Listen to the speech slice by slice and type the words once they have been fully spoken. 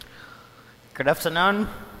Good afternoon.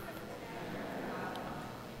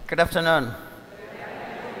 Good afternoon.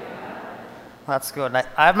 That's good.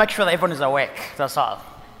 I make sure that everyone is awake. That's all.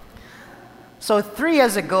 So 3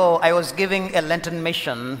 years ago, I was giving a Lenten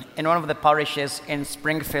mission in one of the parishes in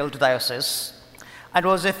Springfield Diocese. It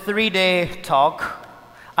was a 3-day talk.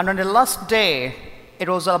 And on the last day, it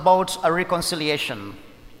was about a reconciliation.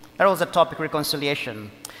 That was the topic,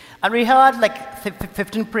 reconciliation. And we had like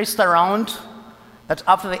 15 priests around that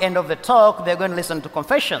after the end of the talk, they're going to listen to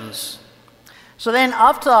confessions. So then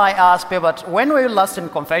after I asked people, but when were you last in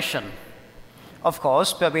confession? Of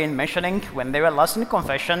course, people have been mentioning when they were last in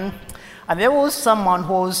confession. And there was someone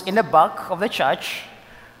who was in the back of the church,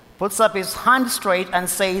 puts up his hand straight and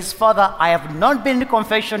says, Father, I have not been in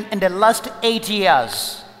confession in the last 8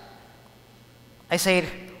 years. I said,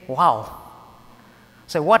 wow.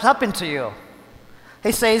 So what happened to you?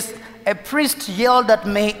 He says, a priest yelled at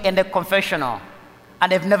me in the confessional,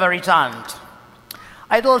 and they've never returned.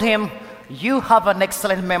 I told him, you have an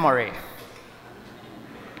excellent memory.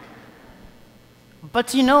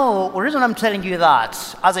 But you know, the reason I'm telling you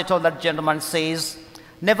that, as I told that gentleman, says,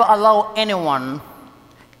 never allow anyone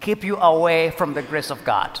keep you away from the grace of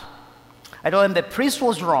God. I told him the priest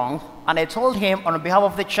was wrong, and I told him on behalf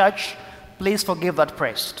of the church, please forgive that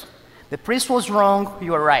priest. The priest was wrong,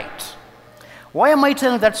 you are right. Why am I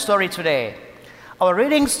telling that story today? Our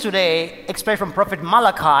readings today, especially from Prophet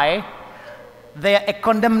Malachi, they are a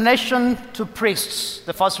condemnation to priests,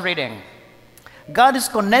 the first reading. God is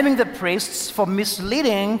condemning the priests for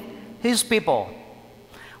misleading his people.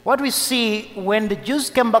 What we see when the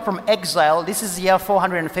Jews came back from exile, this is year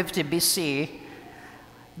 450 BC,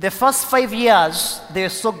 the first 5 years, they were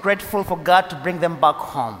so grateful for God to bring them back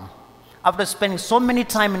home. After spending so many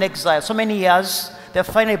time in exile, so many years, they're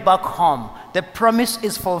finally back home. The promise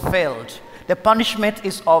is fulfilled. The punishment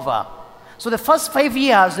is over. So the first 5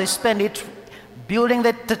 years, they spend it building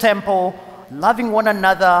the temple, loving one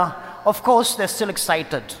another. Of course, they're still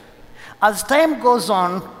excited. As time goes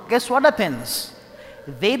on, guess what happens?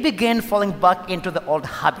 They begin falling back into the old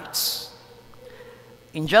habits.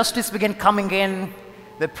 Injustice begin coming in.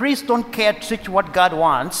 The priests don't care to teach what God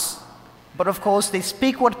wants, but of course, they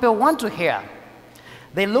speak what people want to hear.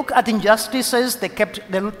 They look at injustices, they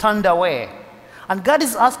turned away. And God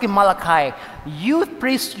is asking Malachi, you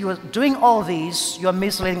priests, you are doing all this, you are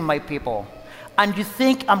misleading my people. And you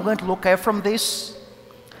think I'm going to look away from this?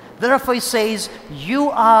 Therefore, he says, you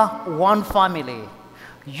are one family.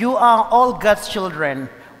 You are all God's children.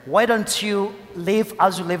 Why don't you live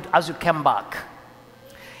as you lived as you came back?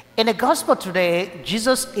 In the gospel today,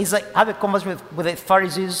 Jesus is having a conversation with the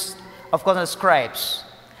Pharisees, of course, and the scribes.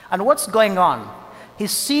 And what's going on? He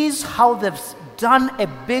sees how they've done a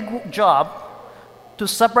big job to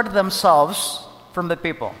separate themselves from the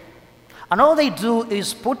people. And all they do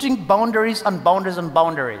is putting boundaries and boundaries and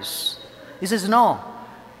boundaries. He says, no.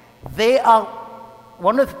 They are,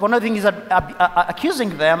 one of the things that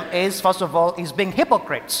accusing them is, first of all, is being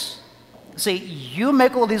hypocrites. See, you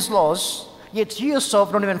make all these laws, yet you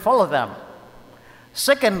yourself don't even follow them.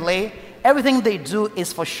 Secondly, everything they do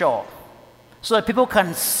is for show, so that people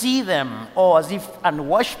can see them or as if and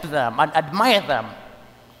worship them and admire them.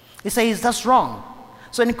 He says that's wrong.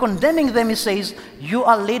 So in condemning them, he says, you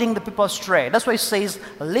are leading the people astray. That's why he says,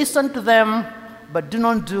 listen to them, but do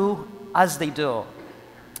not do as they do.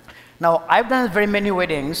 Now, I've done very many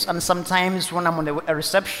weddings, and sometimes when I'm on a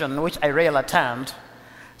reception, which I rarely attend,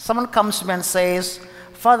 someone comes to me and says,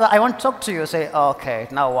 Father, I want to talk to you. I say, okay,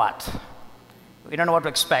 now what? We don't know what to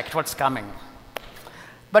expect, what's coming.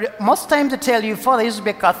 But most times they tell you, Father, I used to be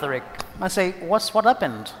a Catholic. I say, what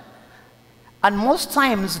happened? And most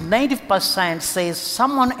times, 90% says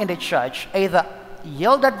someone in the church either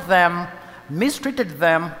yelled at them, mistreated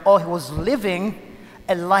them, or he was living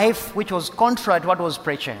a life which was contrary to what he was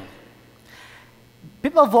preaching.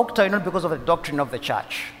 People have walked out not because of the doctrine of the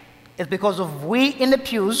church. It's because of we in the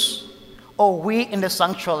pews or we in the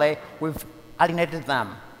sanctuary, we've alienated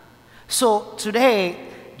them. So today,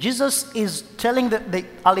 Jesus is telling the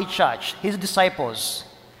early church, his disciples,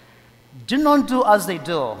 do not do as they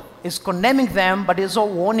do. He's condemning them, but he's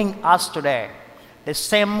also warning us today. The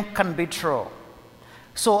same can be true.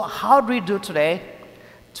 So how do we do today?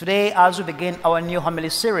 Today, as we begin our new homily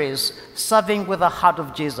series, serving with the heart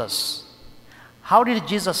of Jesus. How did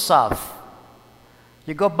Jesus serve?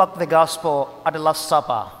 You go back to the gospel at the Last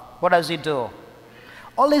Supper. What does he do?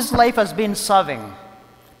 All his life has been serving.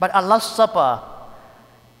 But at Last Supper,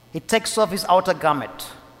 he takes off his outer garment.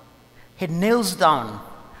 He kneels down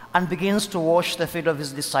and begins to wash the feet of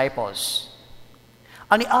his disciples.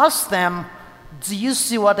 And he asks them, do you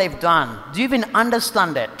see what I've done? Do you even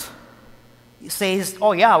understand it? He says,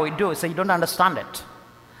 oh yeah, we do. So you don't understand it.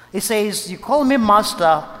 He says, you call me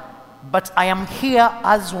master, but I am here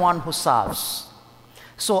as one who serves.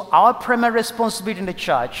 So our primary responsibility in the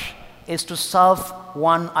church is to serve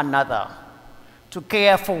one another, to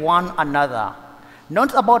care for one another.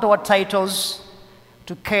 Not about our titles,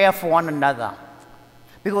 to care for one another.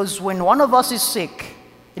 Because when one of us is sick,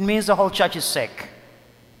 it means the whole church is sick.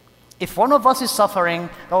 If one of us is suffering,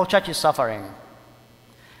 the whole church is suffering.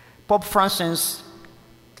 Pope Francis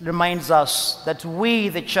reminds us that we,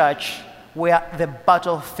 the church, we are the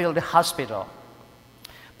battlefield hospital.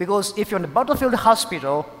 Because if you're in the battlefield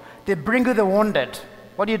hospital, they bring you the wounded.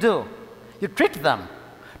 What do? You treat them.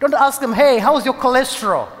 Don't ask them, hey, how's your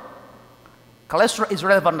cholesterol? Cholesterol is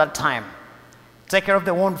relevant at that time. Take care of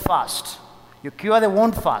the wound first. You cure the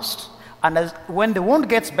wound first. And when the wound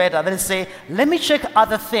gets better, then say, let me check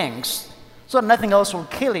other things so nothing else will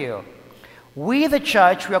kill you. We, the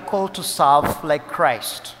church, we are called to serve like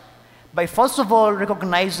Christ. By first of all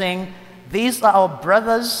recognizing these are our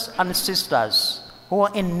brothers and sisters who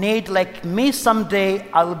are in need like me. Someday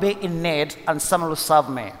I will be in need and someone will serve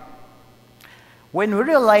me. When we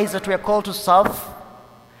realize that we are called to serve,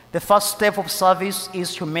 the first step of service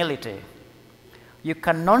is humility. You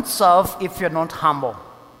cannot serve if you're not humble.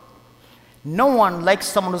 No one likes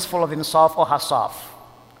someone who's full of himself or herself.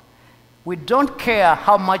 We don't care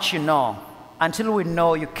how much you know until we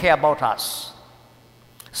know you care about us.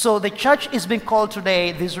 So the church is being called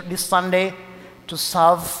today, this Sunday, to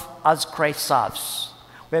serve as Christ serves.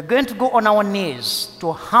 We're going to go on our knees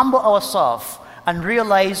to humble ourselves and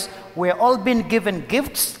realize we're all being given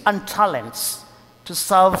gifts and talents to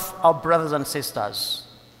serve our brothers and sisters.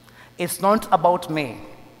 It's not about me.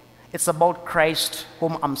 It's about Christ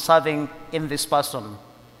whom I'm serving in this person.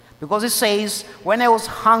 Because it says, when I was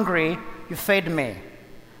hungry, you fed me.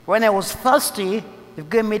 When I was thirsty, you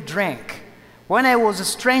gave me drink. When I was a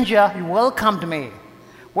stranger, you welcomed me.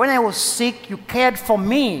 When I was sick, you cared for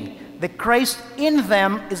me. The Christ in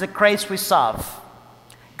them is the Christ we serve.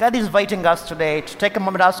 God is inviting us today to take a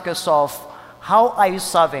moment to ask yourself, how are you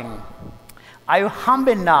serving? Are you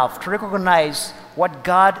humble enough to recognize what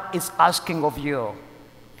God is asking of you?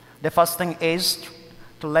 The first thing is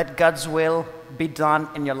to let God's will be done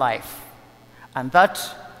in your life. And that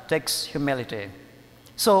takes humility.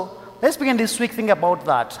 So let's begin this week thinking about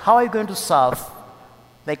that. How are you going to serve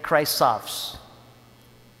like Christ serves?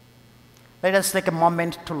 Let us take a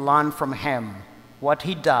moment to learn from him what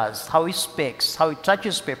he does, how he speaks, how he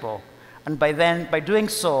touches people. And by doing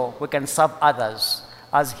so, we can serve others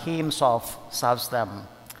as he himself serves them.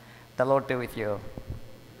 The Lord be with you.